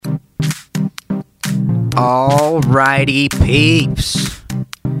Alrighty, peeps.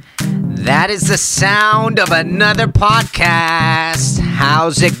 That is the sound of another podcast.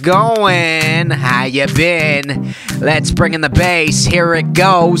 How's it going? How you been? Let's bring in the bass. Here it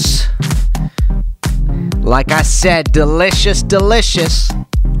goes. Like I said, delicious, delicious.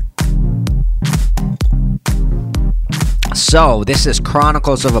 So, this is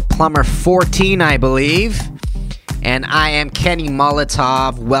Chronicles of a Plumber 14, I believe. And I am Kenny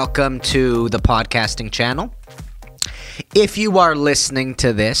Molotov. Welcome to the podcasting channel. If you are listening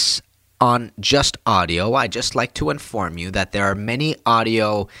to this on just audio, I'd just like to inform you that there are many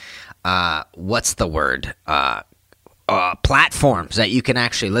audio, platforms that you can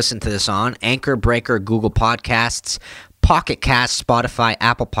actually listen to this on. Anchor, Breaker, Google Podcasts, Pocket Cast, Spotify,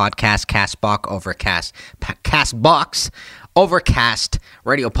 Apple Podcasts, CastBox, Overcast,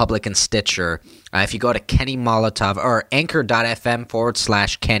 Radio Public, and Stitcher. If you go to Kenny Molotov or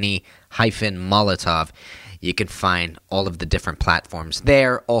anchor.fm/Kenny-Molotov, you can find all of the different platforms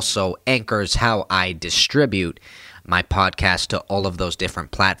there. Also, Anchor's how I distribute my podcast to all of those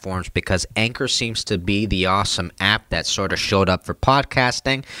different platforms, because Anchor seems to be the awesome app that sort of showed up for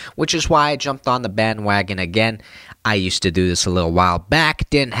podcasting, which is why I jumped on the bandwagon again. I used to do this a little while back,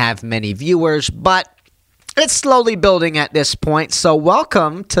 didn't have many viewers, but it's slowly building at this point. So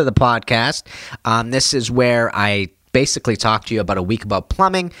welcome to the podcast. This is where I basically talk to you about a week about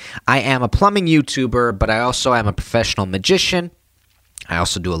plumbing. I am a plumbing YouTuber, but I also am a professional magician. I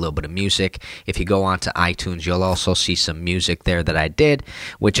also do a little bit of music. If you go onto iTunes, you'll also see some music there that I did,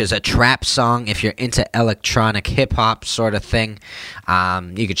 which is a trap song. If you're into electronic hip-hop sort of thing,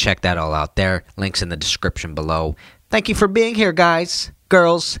 you can check that all out there. Links in the description below. Thank you for being here, guys,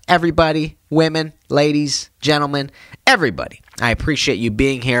 girls, everybody, women, ladies, gentlemen, everybody. I appreciate you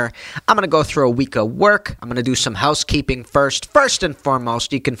being here. I'm going to go through a week of work. I'm going to do some housekeeping first. First and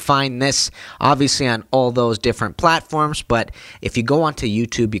foremost, you can find this obviously on all those different platforms, but if you go onto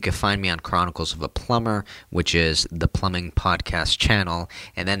YouTube, you can find me on Chronicles of a Plumber, which is the plumbing podcast channel.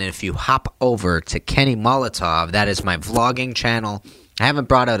 And then if you hop over to Kenny Molotov, that is my vlogging channel. I haven't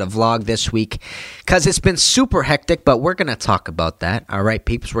brought out a vlog this week because it's been super hectic, but we're going to talk about that. All right,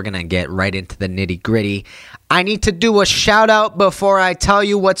 peeps, we're going to get right into the nitty-gritty. I need to do a shout-out before I tell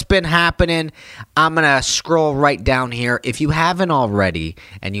you what's been happening. I'm going to scroll right down here. If you haven't already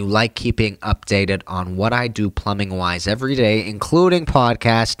and you like keeping updated on what I do plumbing-wise every day, including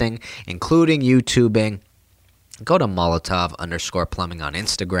podcasting, including YouTubing, go to Molotov_plumbing on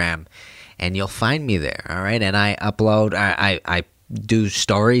Instagram, and you'll find me there, all right? And I upload, I do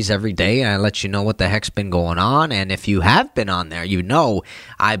stories every day, and I let you know what the heck's been going on. And if you have been on there, you know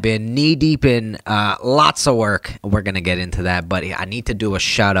I've been knee-deep in lots of work. We're going to get into that, but I need to do a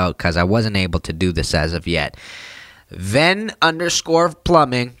shout-out because I wasn't able to do this as of yet.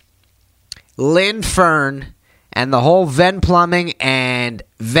 Ven_plumbing, Lynn Fern, and the whole Ven Plumbing and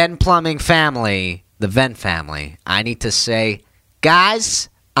Ven Plumbing family, the Ven family. I need to say, guys,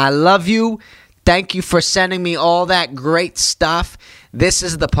 I love you. Thank you for sending me all that great stuff. This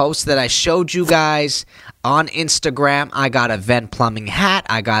is the post that I showed you guys on Instagram. I got a Ven Plumbing hat.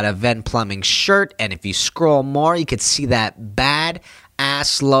 I got a Ven Plumbing shirt. And if you scroll more, you can see that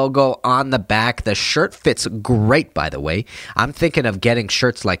bad-ass logo on the back. The shirt fits great, by the way. I'm thinking of getting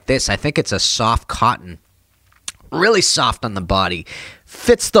shirts like this. I think it's a soft cotton. Really soft on the body.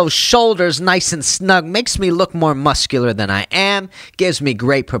 Fits those shoulders nice and snug. Makes me look more muscular than I am. Gives me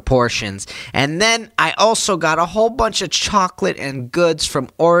great proportions. And then I also got a whole bunch of chocolate and goods from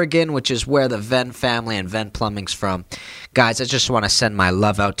Oregon, which is where the Ven family and Ven Plumbing's from. Guys, I just want to send my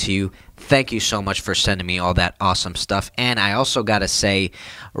love out to you. Thank you so much for sending me all that awesome stuff. And I also got to say,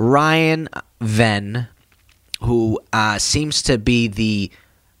 Ryan Ven, who seems to be the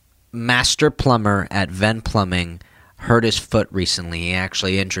master plumber at Ven Plumbing, hurt his foot recently. He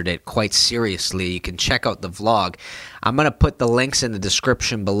actually injured it quite seriously. You can check out the vlog. I'm going to put the links in the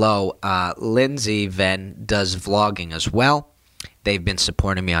description below. Lindsay Ven does vlogging as well. They've been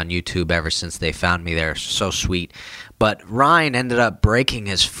supporting me on YouTube ever since they found me. They're so sweet. But Ryan ended up breaking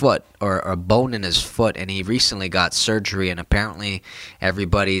his foot, or a bone in his foot, and he recently got surgery, and apparently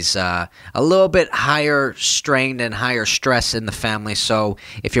everybody's a little bit higher strained and higher stress in the family. So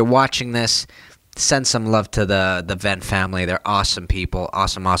if you're watching this, send some love to the Ven family. They're awesome people,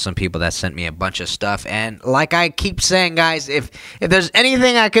 awesome people that sent me a bunch of stuff. And like I keep saying, guys, if there's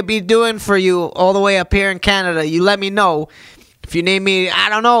anything I could be doing for you all the way up here in Canada, you let me know. If you need me, I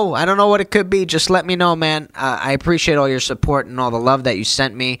don't know what it could be. Just let me know, man. I appreciate all your support and all the love that you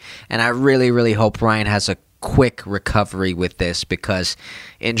sent me. And I really, really hope Ryan has a quick recovery with this, because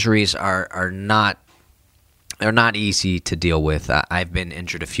injuries are not they're not easy to deal with. I've been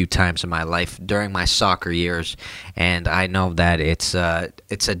injured a few times in my life during my soccer years, and I know that it's a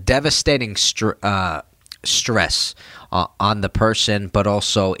devastating stress on the person, but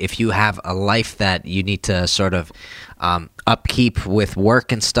also if you have a life that you need to sort of upkeep with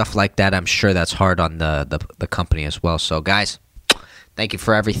work and stuff like that, I'm sure that's hard on the company as well. So, guys, thank you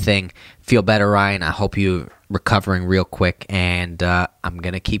for everything. Feel better, Ryan. I hope you're recovering real quick, and I'm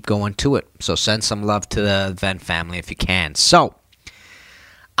going to keep going to it. So send some love to the Venn family if you can. So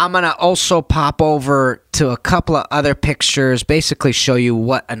I'm going to also pop over to a couple of other pictures, basically show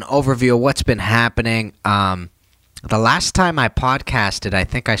you an overview of what's been happening. The last time I podcasted, I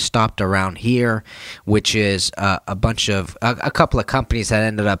think I stopped around here, which is a couple of companies that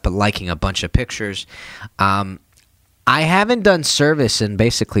ended up liking a bunch of pictures. I haven't done service in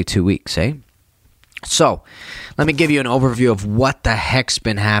basically 2 weeks, So, let me give you an overview of what the heck's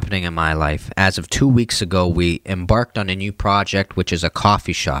been happening in my life. As of 2 weeks ago, we embarked on a new project, which is a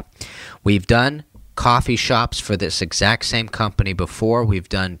coffee shop. We've done coffee shops for this exact same company before. We've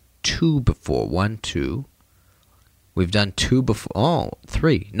done two before. We've done two before. Oh,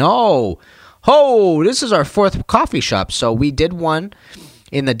 three. No! Oh, this is our fourth coffee shop. So, we did one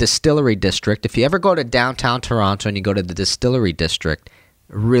in the Distillery District. If you ever go to downtown Toronto and you go to the Distillery District,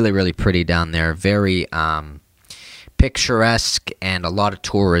 really, really pretty down there. Very picturesque and a lot of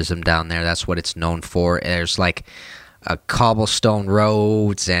tourism down there. That's what it's known for. There's like cobblestone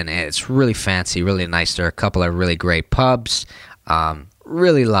roads, and it's really fancy, really nice. There are a couple of really great pubs,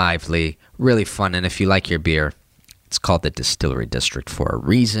 really lively, really fun. And if you like your beer, it's called the Distillery District for a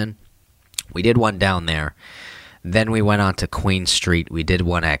reason. We did one down there. Then we went on to Queen Street. We did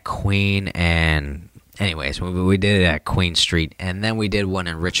one at Queen and... Anyways, we did it at Queen Street, and then we did one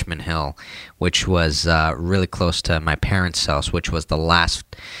in Richmond Hill, which was really close to my parents' house, which was the last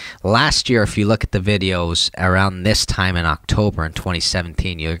year. If you look at the videos around this time in October in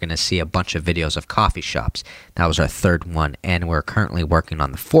 2017, you're going to see a bunch of videos of coffee shops. That was our third one, and we're currently working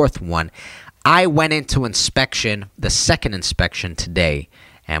on the fourth one. I went into inspection, the second inspection today,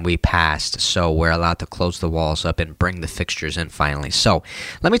 and we passed, so we're allowed to close the walls up and bring the fixtures in finally. So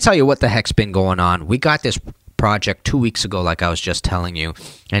let me tell you what the heck's been going on. We got this project 2 weeks ago, like I was just telling you,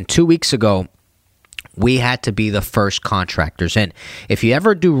 and 2 weeks ago, we had to be the first contractors in. If you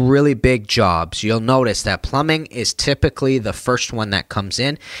ever do really big jobs, you'll notice that plumbing is typically the first one that comes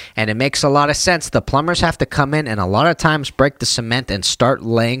in, and it makes a lot of sense. The plumbers have to come in and a lot of times break the cement and start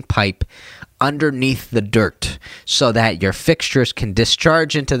laying pipe underneath the dirt so that your fixtures can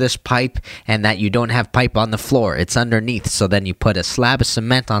discharge into this pipe and that you don't have pipe on the floor. It's underneath. So then you put a slab of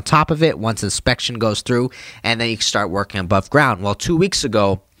cement on top of it once inspection goes through, and then you can start working above ground. Well, 2 weeks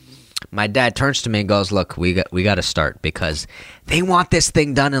ago, my dad turns to me and goes, look, we got to start because they want this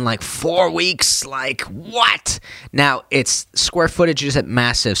thing done in like 4 weeks. Like, what? Now, its square footage isn't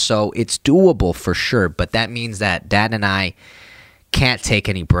massive, so it's doable for sure. But that means that Dad and I can't take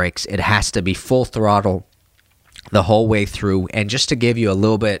any breaks. It has to be full throttle the whole way through. And just to give you a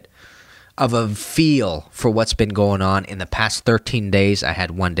little bit of a feel for what's been going on, in the past 13 days, I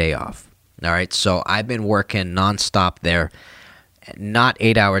had 1 day off. All right, so I've been working nonstop there. Not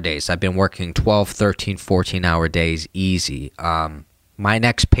 8-hour days. I've been working 12, 13, 14-hour days easy. My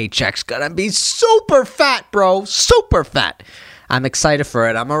next paycheck's gonna be super fat, bro. Super fat. I'm excited for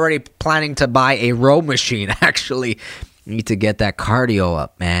it. I'm already planning to buy a row machine, actually. Need to get that cardio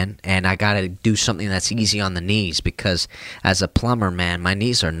up, man. And I gotta do something that's easy on the knees because as a plumber, man, my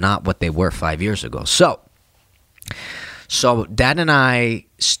knees are not what they were 5 years ago. So Dad and I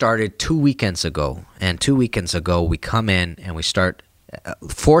started 2 weekends ago, and 2 weekends ago we come in and we start.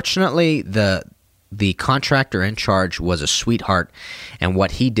 Fortunately, the contractor in charge was a sweetheart, and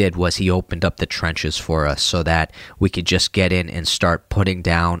what he did was he opened up the trenches for us so that we could just get in and start putting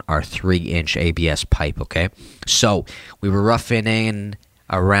down our 3-inch ABS pipe, okay? So we were roughing in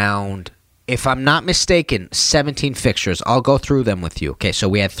around, if I'm not mistaken, 17 fixtures. I'll go through them with you. Okay, so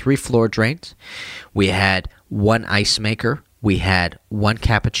we had 3 floor drains. We had 1 ice maker. We had 1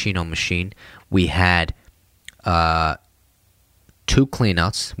 cappuccino machine. We had 2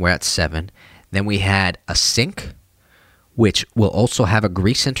 cleanouts. We're at 7. Then we had a sink, which will also have a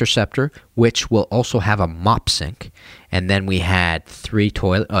grease interceptor, which will also have a mop sink. And then we had 2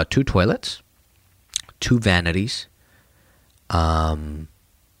 toilets, 2 vanities, 2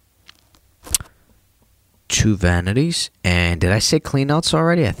 vanities. And did I say cleanouts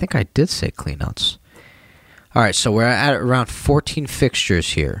already? I think I did say cleanouts. All right, so we're at around 14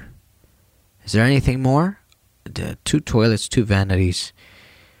 fixtures here. Is there anything more? 2 toilets, 2 vanities.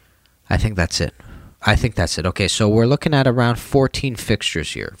 I think that's it. Okay, so we're looking at around 14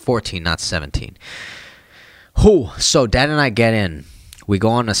 fixtures here. 14, not 17. So Dad and I get in. We go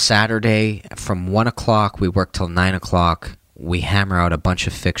on a Saturday from 1 o'clock. We work till 9 o'clock. We hammer out a bunch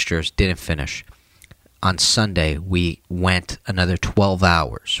of fixtures. Didn't finish. On Sunday, we went another 12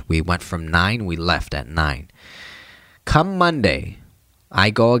 hours. We went from 9. We left at 9. Come Monday, I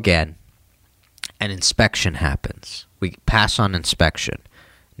go again. An inspection happens. We pass on inspection.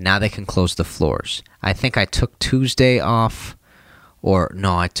 Now they can close the floors. I think I took Tuesday off. Or,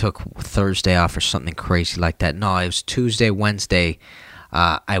 no, I took Thursday off or something crazy like that. No, it was Tuesday, Wednesday.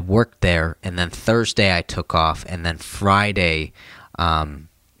 I worked there, and then Thursday I took off, and then Friday,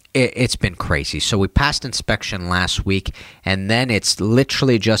 it's been crazy. So we passed inspection last week, and then it's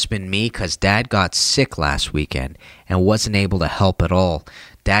literally just been me because Dad got sick last weekend and wasn't able to help at all.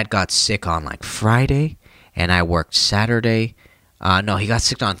 Dad got sick on like Friday, and I worked Saturday. No, he got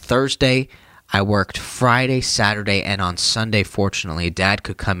sick on Thursday. I worked Friday, Saturday, and on Sunday, fortunately, Dad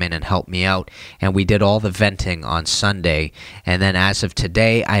could come in and help me out, and we did all the venting on Sunday. And then as of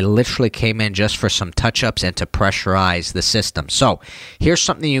today, I literally came in just for some touch-ups and to pressurize the system. So here's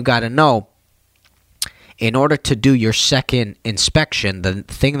something you got to know. In order to do your second inspection, the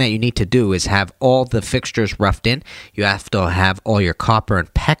thing that you need to do is have all the fixtures roughed in. You have to have all your copper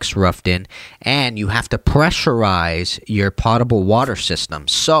and PEX roughed in, and you have to pressurize your potable water system.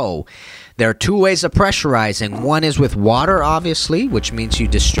 So there are two ways of pressurizing. One is with water, obviously, which means you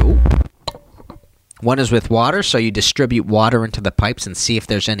distribute. One is with water, so you distribute water into the pipes and see if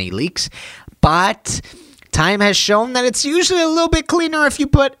there's any leaks. But time has shown that it's usually a little bit cleaner if you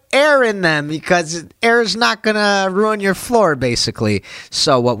put air in them because air is not going to ruin your floor, basically.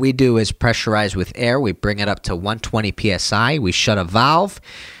 So what we do is pressurize with air. We bring it up to 120 psi. We shut a valve.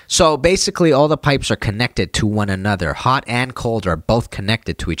 So basically all the pipes are connected to one another. Hot and cold are both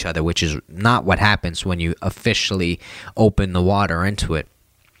connected to each other, which is not what happens when you officially open the water into it.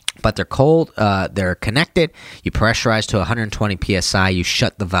 But they're cold, they're connected, you pressurize to 120 psi, you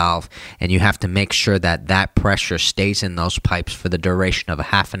shut the valve, and you have to make sure that that pressure stays in those pipes for the duration of a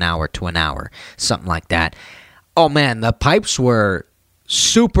half an hour to an hour, something like that. Oh man, the pipes were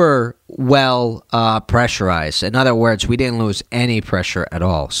super well pressurized. In other words, we didn't lose any pressure at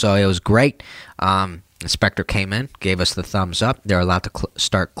all. So it was great. Inspector came in, gave us the thumbs up. They're allowed to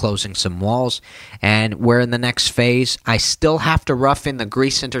start closing some walls, and we're in the next phase. I still have to rough in the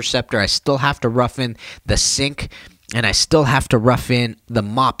grease interceptor. I still have to rough in the sink, and I still have to rough in the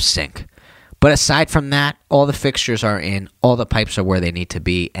mop sink. But aside from that, all the fixtures are in, all the pipes are where they need to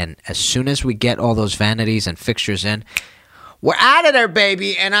be, and as soon as we get all those vanities and fixtures in, we're out of there,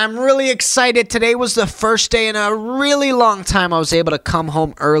 baby, and I'm really excited. Today was the first day in a really long time I was able to come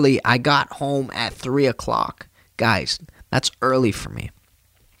home early. I got home at 3 o'clock. Guys, that's early for me.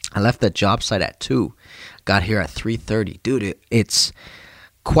 I left the job site at 2. Got here at 3:30. Dude, it's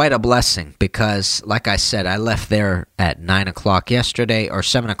quite a blessing because, like I said, I left there at 9 o'clock yesterday, or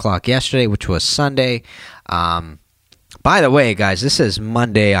 7 o'clock yesterday, which was Sunday. By the way, guys, this is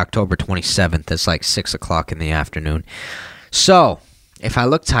Monday, October 27th. It's like 6 o'clock in the afternoon. So, if I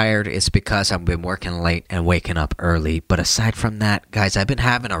look tired, it's because I've been working late and waking up early. But aside from that, guys, I've been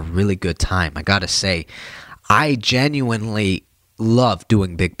having a really good time. I gotta say, I genuinely love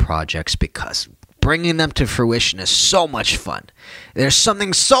doing big projects because bringing them to fruition is so much fun. There's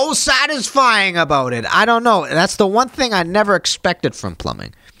something so satisfying about it. I don't know. That's the one thing I never expected from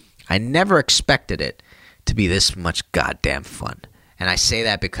plumbing. I never expected it to be this much goddamn fun. And I say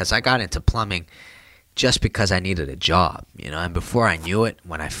that because I got into plumbing just because I needed a job, and before I knew it,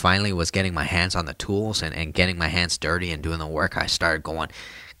 when I finally was getting my hands on the tools and getting my hands dirty and doing the work, I started going,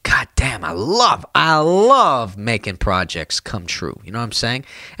 God damn, I love making projects come true. You know what I'm saying?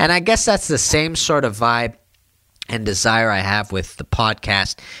 And I guess that's the same sort of vibe and desire I have with the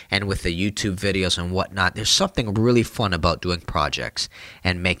podcast and with the YouTube videos and whatnot. There's something really fun about doing projects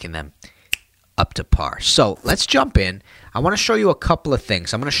and making them up to par. So let's jump in. I want to show you a couple of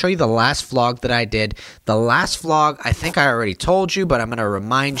things. I'm going to show you the last vlog that I did. The last vlog, I think I already told you, but I'm going to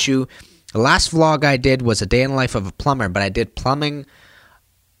remind you. The last vlog I did was a day in the life of a plumber, but I did plumbing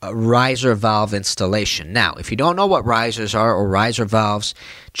riser valve installation. Now, if you don't know what risers are or riser valves,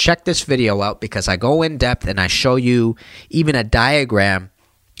 check this video out because I go in depth and I show you even a diagram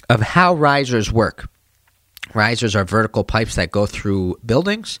of how risers work. Risers are vertical pipes that go through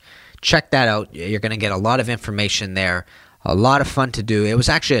buildings. Check that out. You're going to get a lot of information there. A lot of fun to do. It was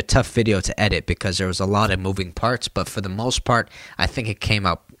actually a tough video to edit because there was a lot of moving parts, but for the most part, I think it came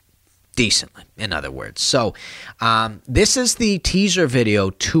out decently, in other words. So this is the teaser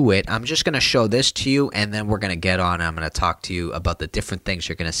video to it. I'm just going to show this to you, and then we're going to get on. I'm going to talk to you about the different things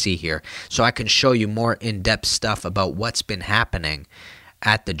you're going to see here so I can show you more in-depth stuff about what's been happening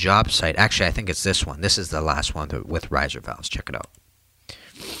at the job site. Actually, I think it's this one. This is the last one with riser valves. Check it out.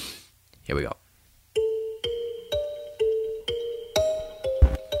 Here we go.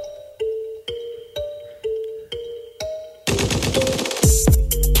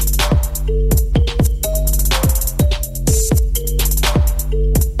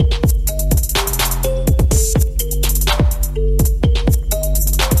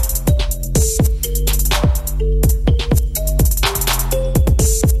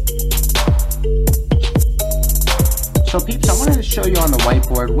 So peeps, I wanted to show you on the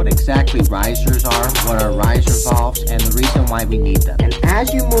whiteboard what exactly risers are, what are riser valves, and the reason why we need them. And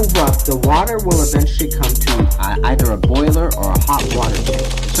as you move up, the water will eventually come to either a boiler or a hot water tank.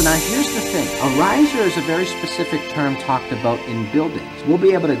 So now here's the thing. A riser is a very specific term talked about in buildings. We'll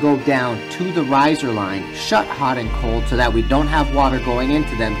be able to go down to the riser line, shut hot and cold so that we don't have water going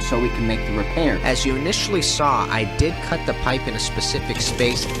into them so we can make the repair. As you initially saw, I did cut the pipe in a specific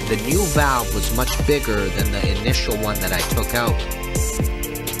space. The new valve was much bigger than the initial one that I took out.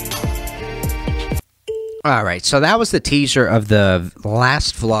 Alright, so that was the teaser of the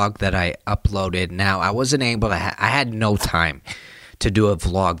last vlog that I uploaded. Now, I wasn't able to, I had no time to do a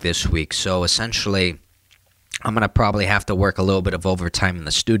vlog this week, so essentially, I'm going to probably have to work a little bit of overtime in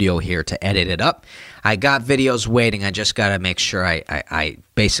the studio here to edit it up. I got videos waiting, I just got to make sure I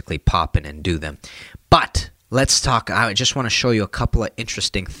basically pop in and do them. But let's talk. I just want to show you a couple of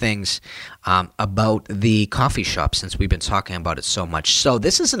interesting things about the coffee shop since we've been talking about it so much. So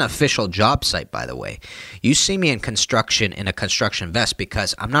this is an official job site, by the way. You see me in a construction vest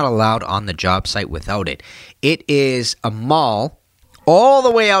because I'm not allowed on the job site without it. It is a mall all the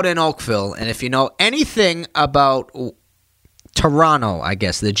way out in Oakville, and if you know anything about Toronto, I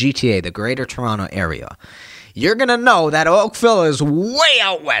guess, the GTA, the Greater Toronto Area, you're going to know that Oakville is way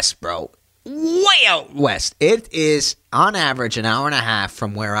out west, bro. Way out west. It is, on average, an hour and a half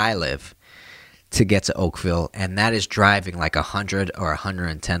from where I live to get to Oakville, and that is driving like 100 or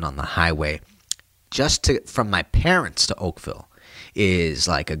 110 on the highway. From my parents to Oakville is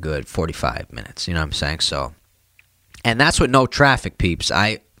like a good 45 minutes, you know what I'm saying? So, and that's with no traffic, peeps.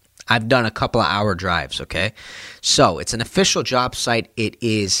 I've done a couple of hour drives, okay? So, it's an official job site.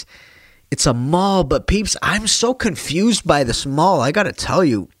 It's a mall, but peeps, I'm so confused by this mall. I got to tell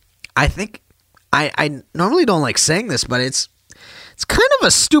you, I think I normally don't like saying this, but it's kind of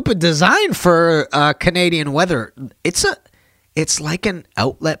a stupid design for Canadian weather. It's like an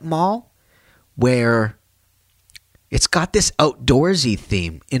outlet mall where it's got this outdoorsy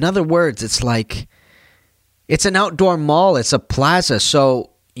theme. In other words, it's like it's an outdoor mall. It's a plaza,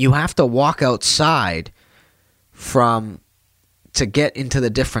 so you have to walk outside to get into the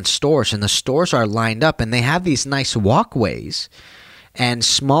different stores, and the stores are lined up, and they have these nice walkways and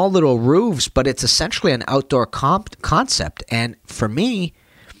small little roofs, but it's essentially an outdoor concept. And for me,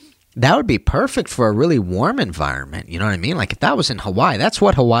 that would be perfect for a really warm environment. You know what I mean? Like if that was in Hawaii, that's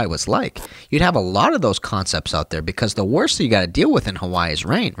what Hawaii was like. You'd have a lot of those concepts out there because the worst you got to deal with in Hawaii is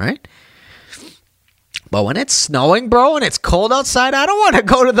rain, right? But when it's snowing, bro, and it's cold outside, I don't want to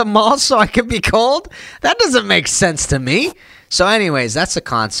go to the mall so I can be cold. That doesn't make sense to me. So anyways, that's the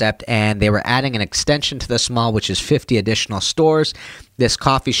concept, and they were adding an extension to this mall, which is 50 additional stores. This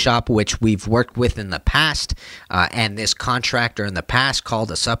coffee shop, which we've worked with in the past, and this contractor in the past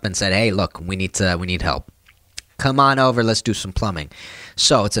called us up and said, hey, look, we need help. Come on over, let's do some plumbing.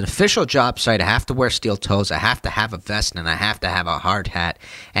 So it's an official job site. I have to wear steel toes, I have to have a vest, and I have to have a hard hat.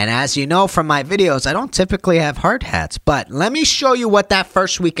 And as you know from my videos, I don't typically have hard hats. But let me show you what that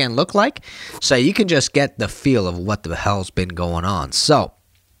first weekend looked like so you can just get the feel of what the hell's been going on. So,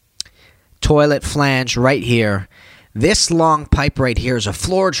 toilet flange right here. This long pipe right here is a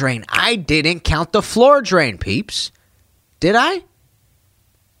floor drain. I didn't count the floor drain, peeps. Did I?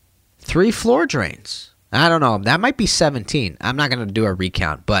 3 floor drains. I don't know. That might be 17. I'm not going to do a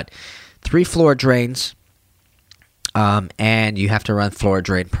recount, but 3 floor drains, and you have to run floor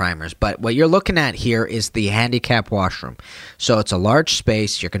drain primers. But what you're looking at here is the handicap washroom. So it's a large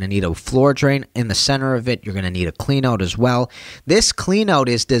space. You're going to need a floor drain in the center of it. You're going to need a clean out as well. This clean out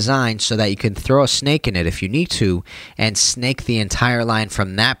is designed so that you can throw a snake in it if you need to and snake the entire line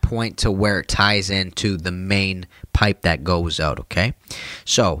from that point to where it ties into the main pipe that goes out, okay?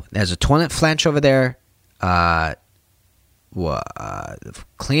 So there's a toilet flange over there. Clean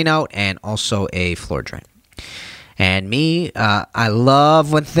out and also a floor drain. And me, I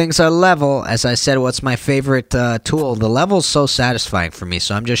love when things are level. As I said, what's my favorite tool? The level is so satisfying for me.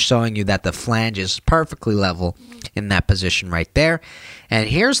 So I'm just showing you that the flange is perfectly level in that position right there. And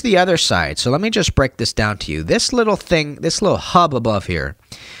here's the other side. So let me just break this down to you. This little thing, this little hub above here,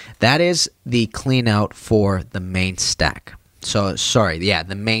 that is the clean out for the main stack. So, sorry, yeah,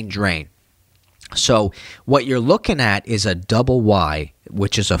 the main drain. So what you're looking at is a double Y,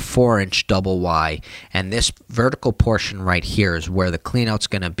 which is a 4-inch double Y, and this vertical portion right here is where the cleanout's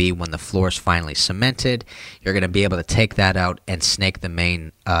going to be when the floor is finally cemented. You're going to be able to take that out and snake the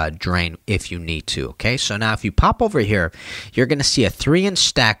main drain if you need to, okay? So now if you pop over here, you're going to see a 3-inch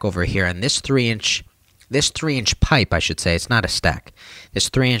stack over here, and this 3-inch pipe, I should say, it's not a stack. This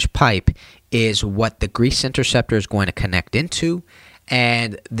 3-inch pipe is what the grease interceptor is going to connect into.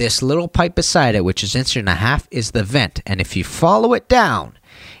 And this little pipe beside it, which is 1.5 inches, is the vent. And if you follow it down,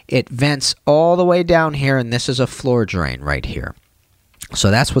 it vents all the way down here, and this is a floor drain right here.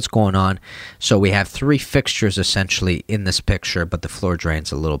 So that's what's going on. So we have 3 fixtures essentially in this picture, but the floor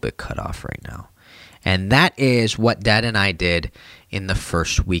drain's a little bit cut off right now. And that is what Dad and I did in the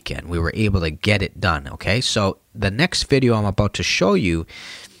first weekend. We were able to get it done, okay? So the next video I'm about to show you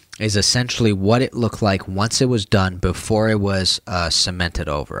is essentially what it looked like once it was done before it was cemented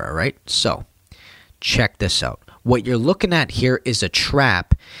over, all right? So check this out. What you're looking at here is a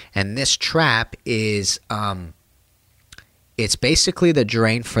trap, and this trap is it's basically the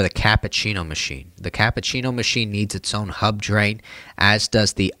drain for the cappuccino machine. The cappuccino machine needs its own hub drain, as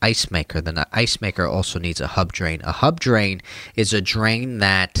does the ice maker. The ice maker also needs a hub drain. A hub drain is a drain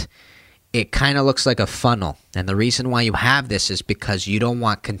that it kind of looks like a funnel, and the reason why you have this is because you don't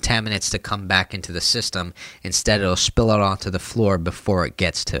want contaminants to come back into the system. Instead, it'll spill out onto the floor before it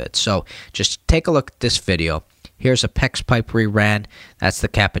gets to it. So just take a look at this video. Here's a PEX pipe we ran. That's the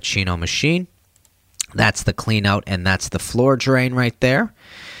cappuccino machine. That's the clean out, and that's the floor drain right there.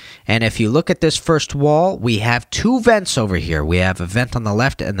 And if you look at this first wall, we have 2 vents over here. We have a vent on the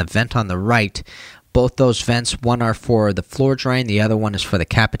left and the vent on the right. Both those vents, one are for the floor drain, the other one is for the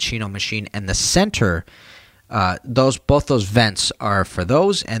cappuccino machine, and the center, both those vents are for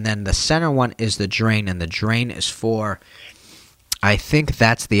those, and then the center one is the drain, and the drain is for, I think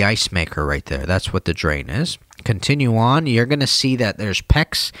that's the ice maker right there. That's what the drain is. Continue on. You're going to see that there's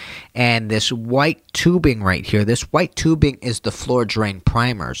PEX and this white tubing right here. This white tubing is the floor drain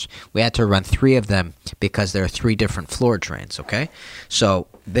primers. We had to run 3 of them because there are 3 different floor drains, okay? So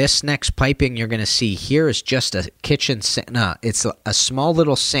this next piping you're going to see here is just a kitchen sink. No, it's a small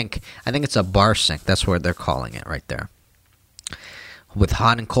little sink. I think it's a bar sink. That's what they're calling it right there. With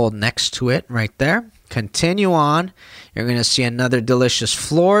hot and cold next to it right there. Continue on. You're going to see another delicious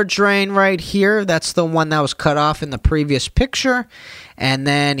floor drain right here. That's the one that was cut off in the previous picture. And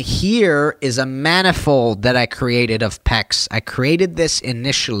then here is a manifold that I created of PEX. I created this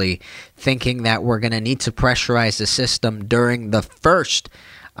initially thinking that we're going to need to pressurize the system during the first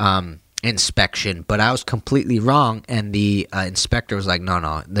inspection, but I was completely wrong, and the inspector was like,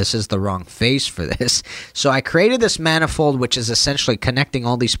 no, this is the wrong phase for this. So I created this manifold, which is essentially connecting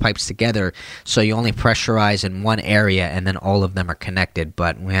all these pipes together, so you only pressurize in one area, and then all of them are connected,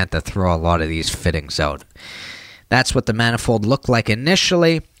 but we had to throw a lot of these fittings out. That's what the manifold looked like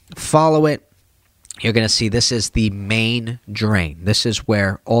initially. Follow it. You're going to see this is the main drain. This is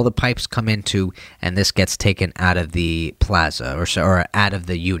where all the pipes come into, and this gets taken out of the plaza or out of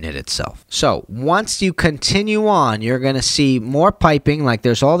the unit itself. So once you continue on, you're going to see more piping. Like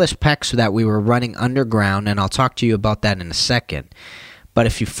there's all this PEX that we were running underground, and I'll talk to you about that in a second. But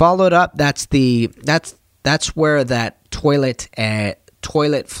if you follow it up, that's where that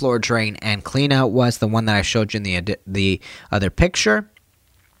toilet floor drain and clean out was, the one that I showed you in the other picture.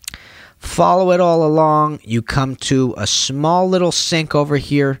 Follow it all along. You come to a small little sink over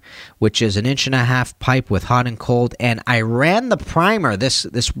here, which is 1.5 inch pipe with hot and cold. And I ran the primer. This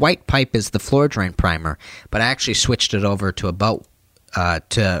white pipe is the floor drain primer, but I actually switched it over to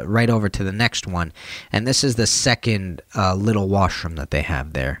right over to the next one. And this is the second little washroom that they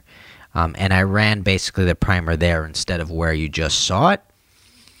have there. And I ran basically the primer there instead of where you just saw it.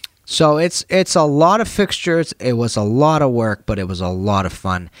 So it's a lot of fixtures. It was a lot of work, but it was a lot of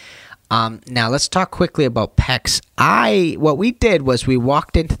fun. Now let's talk quickly about PEX. What we did was we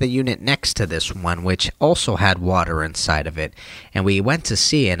walked into the unit next to this one, which also had water inside of it, and we went to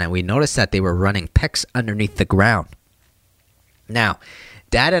see, and we noticed that they were running PEX underneath the ground. Now,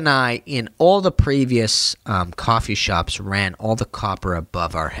 Dad and I, in all the previous coffee shops, ran all the copper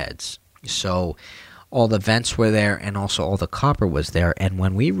above our heads. So all the vents were there, and also all the copper was there. And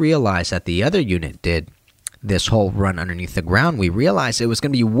when we realized that the other unit did this whole run underneath the ground, we realized it was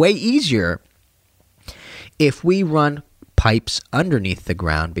going to be way easier if we run pipes underneath the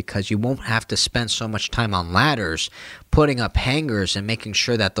ground, because you won't have to spend so much time on ladders putting up hangers and making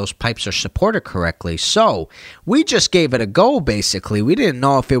sure that those pipes are supported correctly. So we just gave it a go, basically. We didn't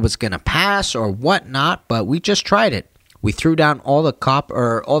know if it was going to pass or whatnot, but we just tried it. We threw down all the copper,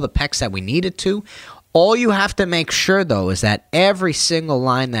 or all the PEX that we needed to. All you have to make sure, though, is that every single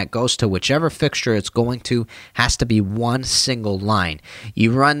line that goes to whichever fixture it's going to has to be one single line.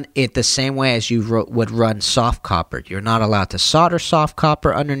 You run it the same way as you would run soft copper. You're not allowed to solder soft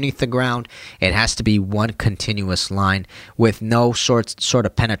copper underneath the ground. It has to be one continuous line with no sort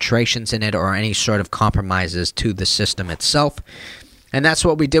of penetrations in it or any sort of compromises to the system itself. And that's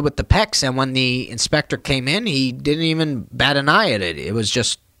what we did with the PEX. And when the inspector came in, he didn't even bat an eye at it. It was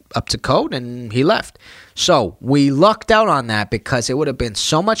just up to code, and he left. So we lucked out on that because it would have been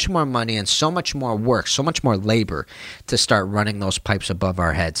so much more money and so much more work, so much more labor to start running those pipes above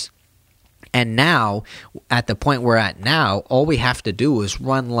our heads. And now, at the point we're at now, all we have to do is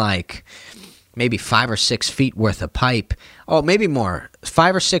run like maybe 5 or 6 feet worth of pipe. Oh, maybe more.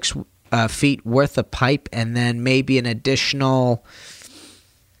 5 or 6 feet worth of pipe, and then maybe an additional,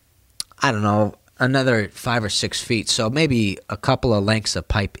 I don't know, another 5 or 6 feet, so maybe a couple of lengths of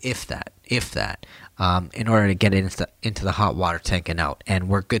pipe, if that, in order to get it into the hot water tank and out, and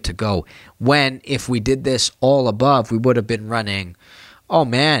we're good to go. When, if we did this all above, we would have been running,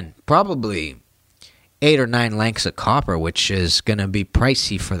 probably 8 or 9 lengths of copper, which is going to be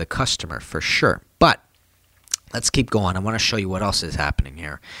pricey for the customer for sure. But let's keep going. I want to show you what else is happening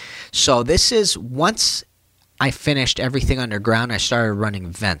here. So this is once I finished everything underground, I started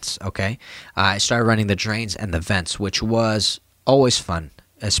running vents, okay? I started running the drains and the vents, which was always fun,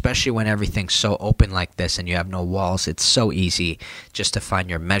 especially when everything's so open like this and you have no walls. It's so easy just to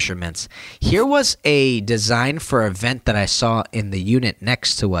find your measurements. Here was a design for a vent that I saw in the unit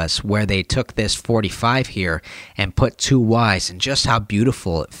next to us where they took this 45 here and put 2 Ys, and just how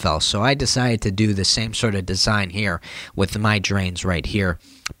beautiful it felt. So I decided to do the same sort of design here with my drains right here.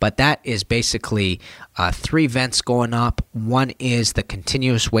 But that is basically 3 vents going up. One is the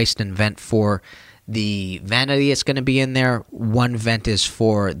continuous waste and vent for the vanity it's going to be in there. 1 vent is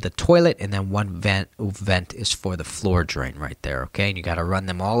for the toilet, and then 1 vent is for the floor drain right there, okay? And you got to run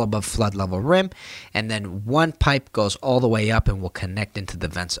them all above flood level rim, and then 1 pipe goes all the way up and will connect into the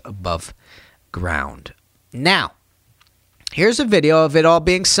vents above ground. Now, here's a video of it all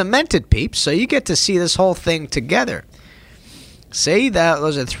being cemented, peeps, so you get to see this whole thing together. See,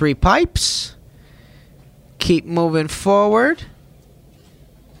 those are 3 pipes. Keep moving forward.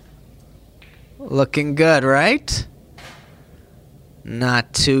 Looking good, right?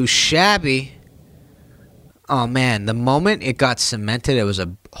 Not too shabby. Oh man, the moment it got cemented, it was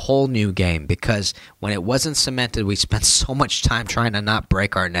a whole new game, because when it wasn't cemented, we spent so much time trying to not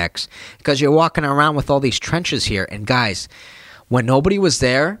break our necks, because you're walking around with all these trenches here. And guys, when nobody was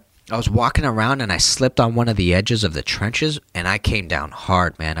there, I was walking around and I slipped on one of the edges of the trenches and I came down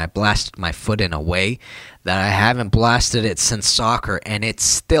hard, man. I blasted my foot in a way that I haven't blasted it since soccer, and it's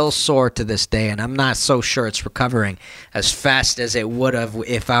still sore to this day, and I'm not so sure it's recovering as fast as it would have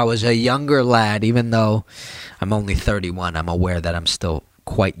if I was a younger lad. Even though I'm only 31, I'm aware that I'm still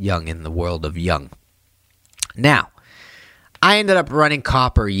quite young in the world of young. Now, I ended up running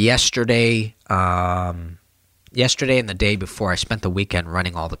copper yesterday, and the day before. I spent the weekend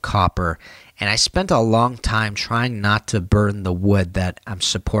running all the copper, and I spent a long time trying not to burn the wood that I'm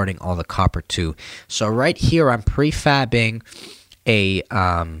supporting all the copper to. So right here, I'm prefabbing a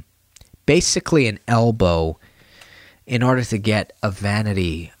basically an elbow in order to get a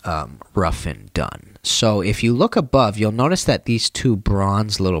vanity roughen done. So if you look above, you'll notice that these 2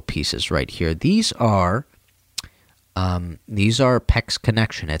 bronze little pieces right here, these are PEX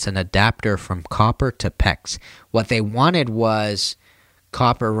connection. It's an adapter from copper to PEX. What they wanted was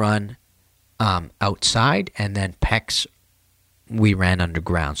copper run outside, and then PEX we ran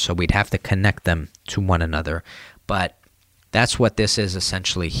underground. So we'd have to connect them to one another. But that's what this is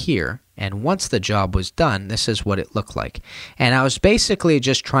essentially here. And once the job was done, this is what it looked like. And I was basically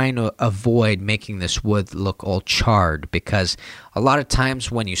just trying to avoid making this wood look all charred, because a lot of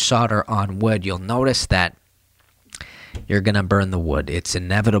times when you solder on wood, you'll notice that you're going to burn the wood. It's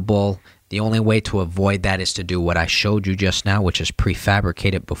inevitable. The only way to avoid that is to do what I showed you just now, which is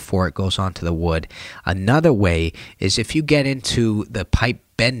prefabricate it before it goes onto the wood. Another way is if you get into the pipe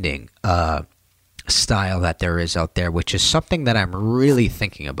bending style that there is out there, which is something that I'm really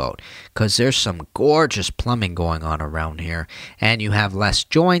thinking about, because there's some gorgeous plumbing going on around here, and you have less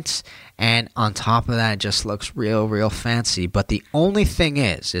joints, and on top of that, it just looks real fancy. But the only thing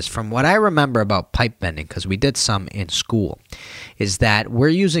is from what I remember about pipe bending, because we did some in school, is that we're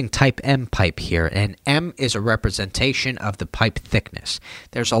using type M pipe here, and M is a representation of the pipe thickness.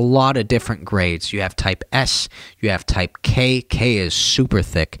 There's a lot of different grades. You have type S, you have type K. K is super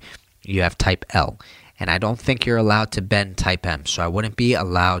thick. You have type L, and I don't think you're allowed to bend type M, so I wouldn't be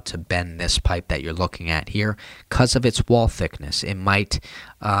allowed to bend this pipe that you're looking at here because of its wall thickness. It might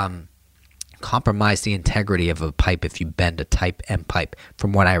compromise the integrity of a pipe if you bend a Type M pipe,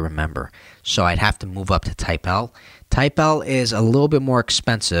 from what I remember. So I'd have to move up to Type L. Type L is a little bit more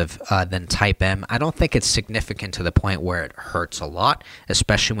expensive than Type M. I don't think it's significant to the point where it hurts a lot,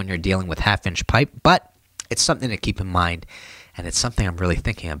 especially when you're dealing with half-inch pipe, but it's something to keep in mind, and it's something I'm really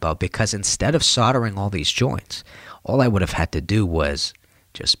thinking about, because instead of soldering all these joints, all I would have had to do was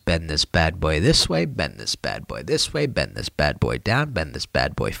just bend this bad boy this way, bend this bad boy this way, bend this bad boy down, bend this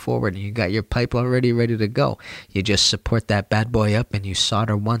bad boy forward, and you got your pipe already ready to go. You just support that bad boy up and you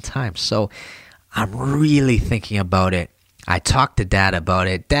solder one time. So I'm really thinking about it. I talked to Dad about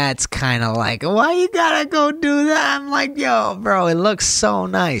it. Dad's kind of like, why you gotta go do that? I'm like, yo, bro, it looks so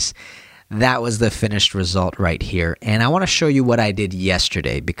nice. That was the finished result right here. And I want to show you what I did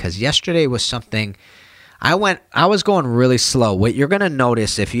yesterday, because yesterday was something I was going really slow. What you're going to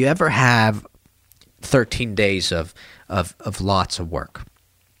notice, if you ever have 13 days of lots of work,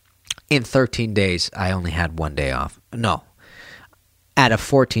 in 13 days, I only had 1 day off. No. Out of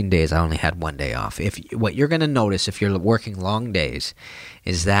 14 days, I only had 1 day off. What you're going to notice if you're working long days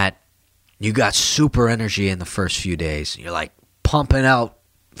is that you got super energy in the first few days. You're like pumping out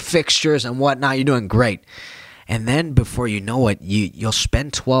fixtures and whatnot. You're doing great. And then before you know it, you'll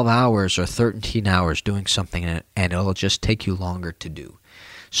spend 12 hours or 13 hours doing something, and it'll just take you longer to do.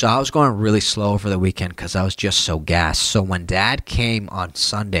 So I was going really slow over the weekend because I was just so gassed. So when Dad came on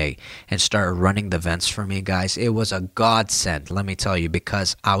Sunday and started running the vents for me, guys, it was a godsend, let me tell you,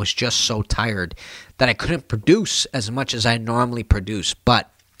 because I was just so tired that I couldn't produce as much as I normally produce. But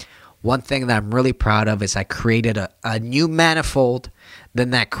one thing that I'm really proud of is I created a new manifold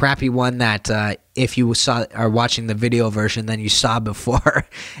than that crappy one that if you are watching the video version, then you saw before.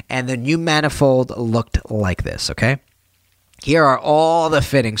 And the new manifold looked like this, okay? Here are all the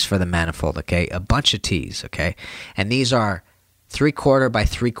fittings for the manifold, okay? A bunch of T's, okay? And these are 3/4 by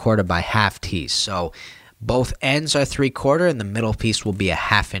 3/4 by half T's. So both ends are 3/4 and the middle piece will be a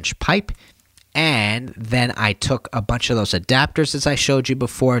 1/2-inch pipe. And then I took a bunch of those adapters, as I showed you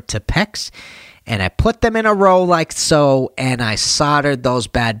before, to PEX, and I put them in a row like so, and I soldered those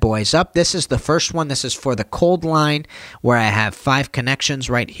bad boys up. This is the first one. This is for the cold line, where I have 5 connections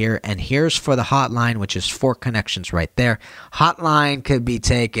right here, and here's for the hot line, which is 4 connections right there. Hot line could be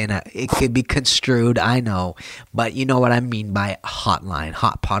it could be construed, I know, but you know what I mean by hot line,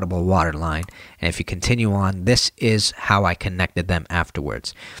 hot potable water line. And if you continue on, this is how I connected them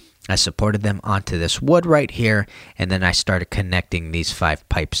afterwards. I supported them onto this wood right here, and then I started connecting these 5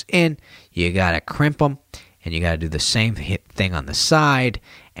 pipes in. You got to crimp them, and you got to do the same thing on the side.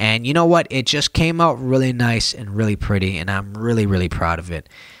 And you know what? It just came out really nice and really pretty, and I'm really, really proud of it.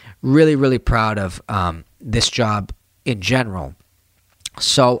 Really, really proud of this job in general.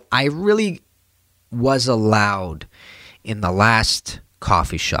 So I really was allowed in the last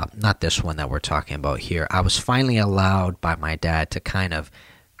coffee shop, not this one that we're talking about here. I was finally allowed by my dad to kind of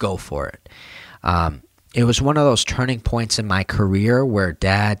go for it. It was one of those turning points in my career where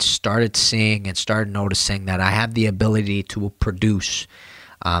Dad started seeing and started noticing that I have the ability to produce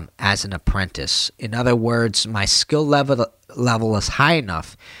as an apprentice. In other words, my skill level is high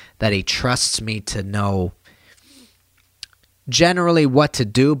enough that he trusts me to know generally what to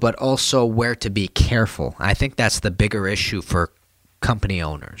do, but also where to be careful. I think that's the bigger issue for company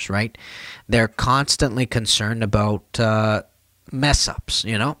owners, right? They're constantly concerned about mess ups,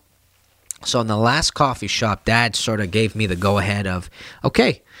 you know? So in the last coffee shop, Dad sort of gave me the go-ahead of,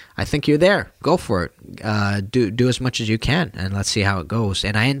 okay, I think you're there. Go for it. Do as much as you can, and let's see how it goes.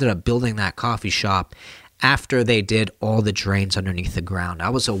 And I ended up building that coffee shop after they did all the drains underneath the ground. I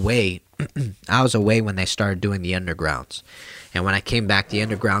was away when they started doing the undergrounds. And when I came back, the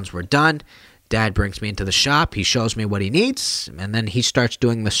undergrounds were done. Dad brings me into the shop. He shows me what he needs, and then he starts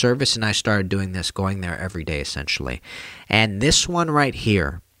doing the service, and I started doing this, going there every day essentially. And this one right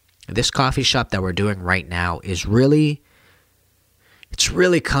here, this coffee shop that we're doing right now it's really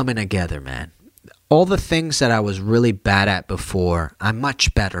coming together, man. All the things that I was really bad at before, I'm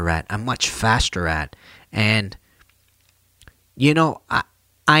much better at. I'm much faster at. And, you know,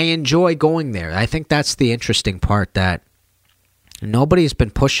 I enjoy going there. I think that's the interesting part, that nobody's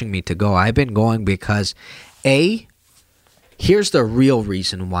been pushing me to go. I've been going because, here's the real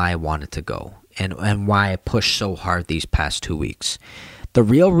reason why I wanted to go and why I pushed so hard these past 2 weeks. The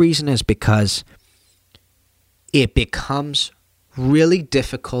real reason is because it becomes really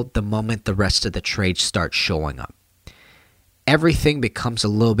difficult the moment the rest of the trades start showing up. Everything becomes a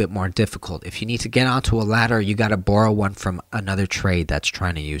little bit more difficult. If you need to get onto a ladder, you got to borrow one from another trade that's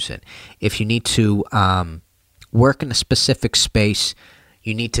trying to use it. If you need to work in a specific space,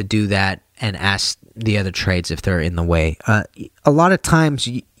 you need to do that, and ask the other trades if they're in the way. A lot of times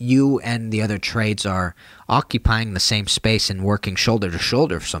you and the other trades are occupying the same space and working shoulder to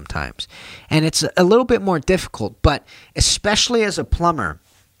shoulder sometimes. And it's a little bit more difficult, but especially as a plumber,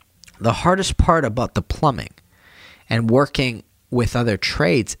 the hardest part about the plumbing and working with other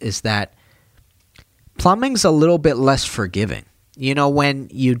trades is that plumbing's a little bit less forgiving. You know, when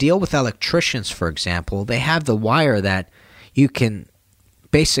you deal with electricians, for example, they have the wire that you can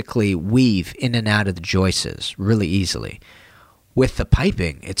basically weave in and out of the joists really easily. With the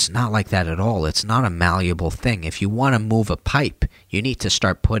piping, it's not like that at all. It's not a malleable thing. If you want to move a pipe, you need to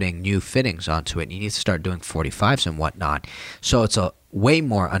start putting new fittings onto it. You need to start doing 45s and whatnot. So it's a way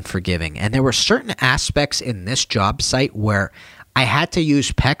more unforgiving. And there were certain aspects in this job site where I had to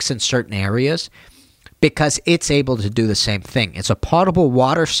use PEX in certain areas because it's able to do the same thing. It's a potable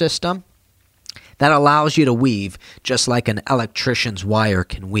water system that allows you to weave just like an electrician's wire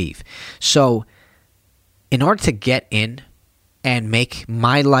can weave. So in order to get in and make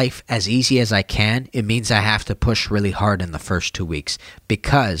my life as easy as I can, it means I have to push really hard in the first 2 weeks,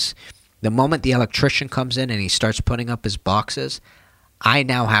 because the moment the electrician comes in and he starts putting up his boxes, I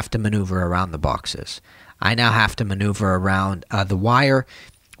now have to maneuver around the boxes. I now have to maneuver around the wire.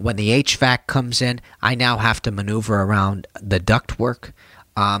 When the HVAC comes in, I now have to maneuver around the ductwork.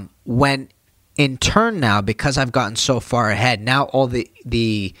 When in turn now, because I've gotten so far ahead, now all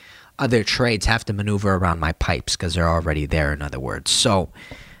the other trades have to maneuver around my pipes because they're already there, in other words. So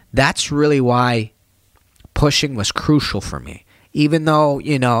that's really why pushing was crucial for me. Even though,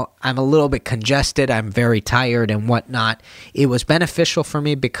 you know, I'm a little bit congested, I'm very tired and whatnot, it was beneficial for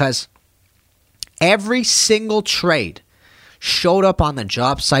me because every single trade showed up on the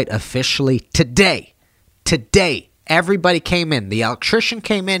job site officially today. Today. Everybody came in. The electrician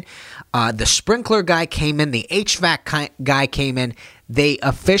came in. The sprinkler guy came in. The HVAC guy came in. They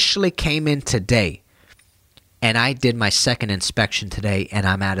officially came in today. And I did my second inspection today, and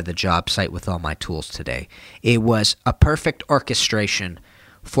I'm out of the job site with all my tools today. It was a perfect orchestration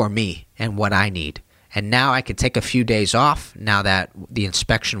for me and what I need. And now I could take a few days off. Now that the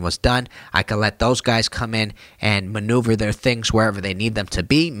inspection was done, I could let those guys come in and maneuver their things wherever they need them to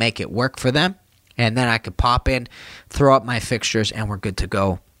be, make it work for them. And then I could pop in, throw up my fixtures, and we're good to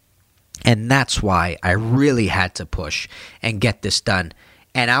go. And that's why I really had to push and get this done.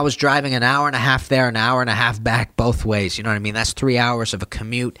 And I was driving an hour and a half there, an hour and a half back both ways. You know what I mean? That's 3 hours of a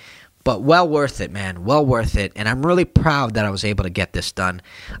commute. But well worth it, man. Well worth it. And I'm really proud that I was able to get this done.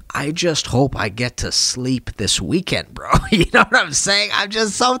 I just hope I get to sleep this weekend, bro. You know what I'm saying? I'm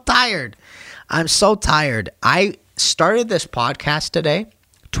just so tired. I'm so tired. I started this podcast today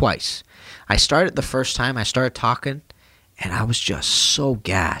twice. I started the first time. I started talking, and I was just so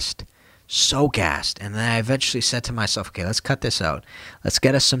gassed. So gassed. And then I eventually said to myself, okay, let's cut this out. Let's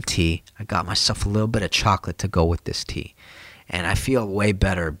get us some tea. I got myself a little bit of chocolate to go with this tea. And I feel way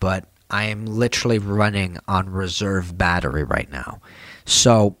better, but I am literally running on reserve battery right now.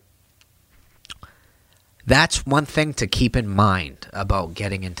 So that's one thing to keep in mind about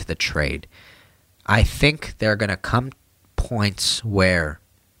getting into the trade. I think there are going to come points where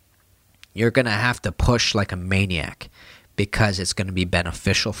you're going to have to push like a maniac because it's going to be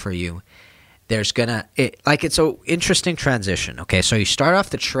beneficial for you. It's an interesting transition. Okay, so you start off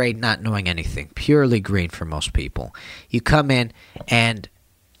the trade not knowing anything, purely green for most people. You come in and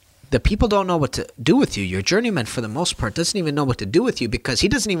the people don't know what to do with you. Your journeyman, for the most part, doesn't even know what to do with you because he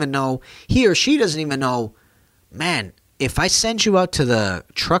or she doesn't even know, man, if I send you out to the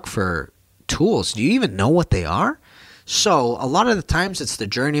truck for tools, do you even know what they are? So a lot of the times it's the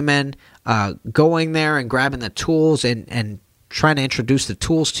journeyman going there and grabbing the tools and trying to introduce the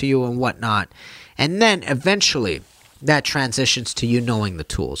tools to you and whatnot. And then eventually that transitions to you knowing the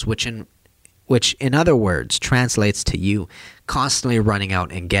tools, which in other words translates to you constantly running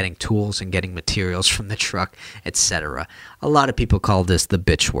out and getting tools and getting materials from the truck, etc. A lot of people call this the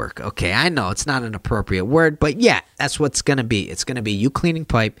bitch work. Okay, I know it's not an appropriate word, but yeah, that's what it's going to be. It's going to be you cleaning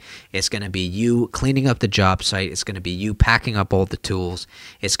pipe. It's going to be you cleaning up the job site. It's going to be you packing up all the tools.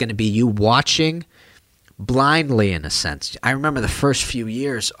 It's going to be you watching blindly, in a sense. I remember the first few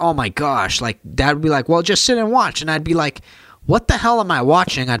years, oh my gosh, like Dad would be like, well, just sit and watch. And I'd be like, what the hell am I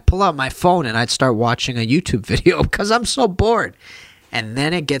watching? I'd pull out my phone and I'd start watching a YouTube video because I'm so bored. And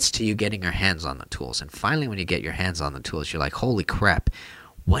then it gets to you getting your hands on the tools. And finally, when you get your hands on the tools, you're like, holy crap,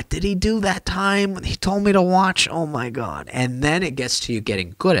 what did he do that time when he told me to watch? Oh my God. And then it gets to you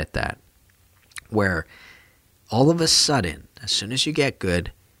getting good at that, where all of a sudden, as soon as you get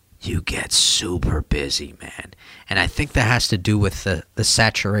good, you get super busy, man. And I think that has to do with the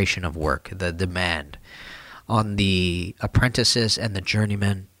saturation of work, the demand on the apprentices and the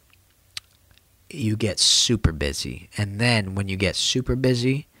journeymen. you get super busy. And then when you get super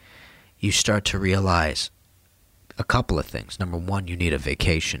busy, you start to realize a couple of things. Number one, you need a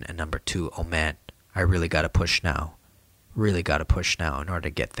vacation. And number two, oh man, I really got to push now. Really got to push now in order to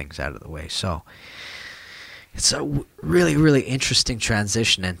get things out of the way. So it's a really, really interesting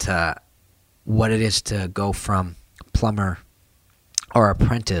transition into what it is to go from plumber or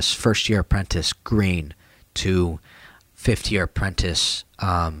apprentice, first-year apprentice, green, to fifth-year apprentice,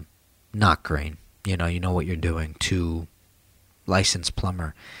 not green. You know what you're doing, to licensed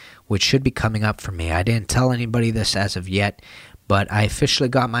plumber, which should be coming up for me. I didn't tell anybody this as of yet, but I officially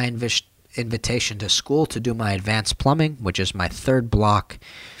got my invitation to school to do my advanced plumbing, which is my third block,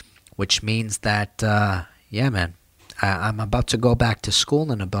 which means that, yeah, man, I'm about to go back to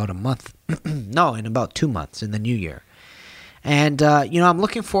school in about a month. No, in about 2 months, in the new year. And, I'm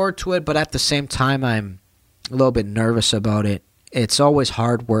looking forward to it, but at the same time, I'm a little bit nervous about it. It's always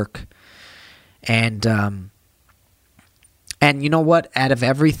hard work. And you know what? Out of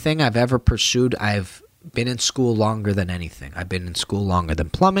everything I've ever pursued, I've been in school longer than anything. I've been in school longer than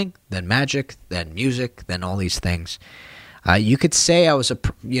plumbing, than magic, than music, than all these things. You could say I was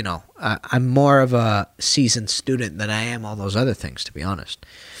I'm more of a seasoned student than I am all those other things, to be honest.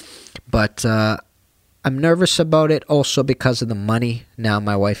 But I'm nervous about it also because of the money. Now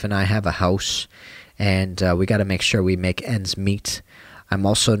my wife and I have a house, and we got to make sure we make ends meet. I'm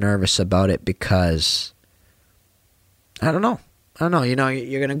also nervous about it because, I don't know. You're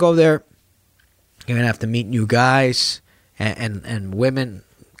going to go there. You're going to have to meet new guys and women,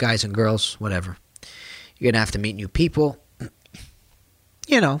 guys and girls, whatever. You're going to have to meet new people.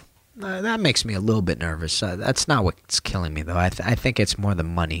 That makes me a little bit nervous. That's not what's killing me, though. I think it's more the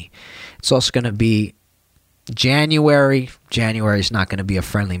money. It's also going to be January. January is not going to be a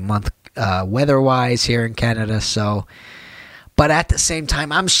friendly month weather-wise here in Canada, so... But at the same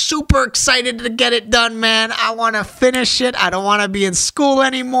time, I'm super excited to get it done, man. I want to finish it. I don't want to be in school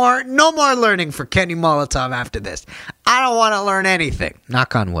anymore. No more learning for Kenny Molotov after this. I don't want to learn anything.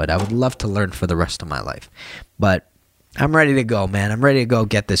 Knock on wood. I would love to learn for the rest of my life. But I'm ready to go, man. I'm ready to go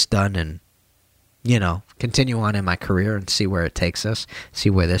get this done and, continue on in my career and see where it takes us, see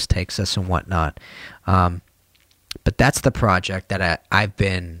where this takes us and whatnot. But that's the project that I've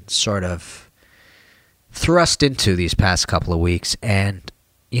been sort of thrust into these past couple of weeks, and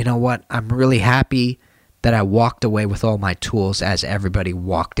you know what? I'm really happy that I walked away with all my tools as everybody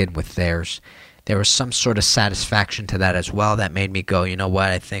walked in with theirs. There was some sort of satisfaction to that as well that made me go, you know what?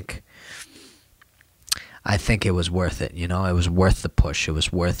 I think it was worth it. It was worth the push. It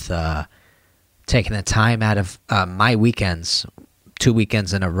was worth taking the time out of my weekends. 2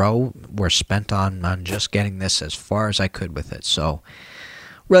 weekends in a row were spent on just getting this as far as I could with it. So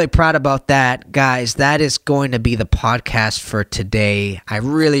really proud about that, guys. That is going to be the podcast for today. I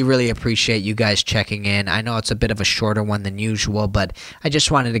really, really appreciate you guys checking in. I know it's a bit of a shorter one than usual, but I just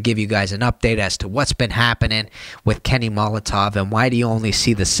wanted to give you guys an update as to what's been happening with Kenny Molotov and why do you only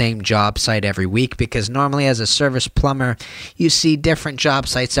see the same job site every week? Because normally as a service plumber, you see different job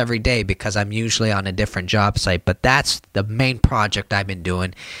sites every day because I'm usually on a different job site, but that's the main project I've been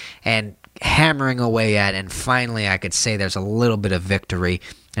doing and hammering away at, and finally I could say there's a little bit of victory.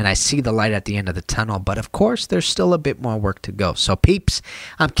 And I see the light at the end of the tunnel, but of course, there's still a bit more work to go. So, peeps,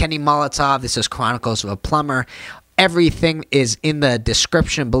 I'm Kenny Molotov. This is Chronicles of a Plumber. Everything is in the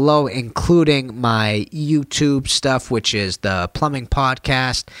description below, including my YouTube stuff, which is the Plumbing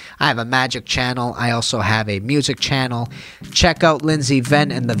Podcast. I have a magic channel. I also have a music channel. Check out Lindsay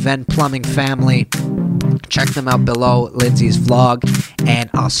Venn and the Venn Plumbing family. Check them out below, Lindsay's vlog, and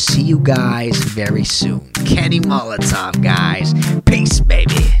I'll see you guys very soon. Kenny Molotov, guys. Peace,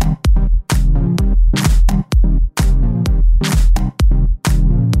 baby.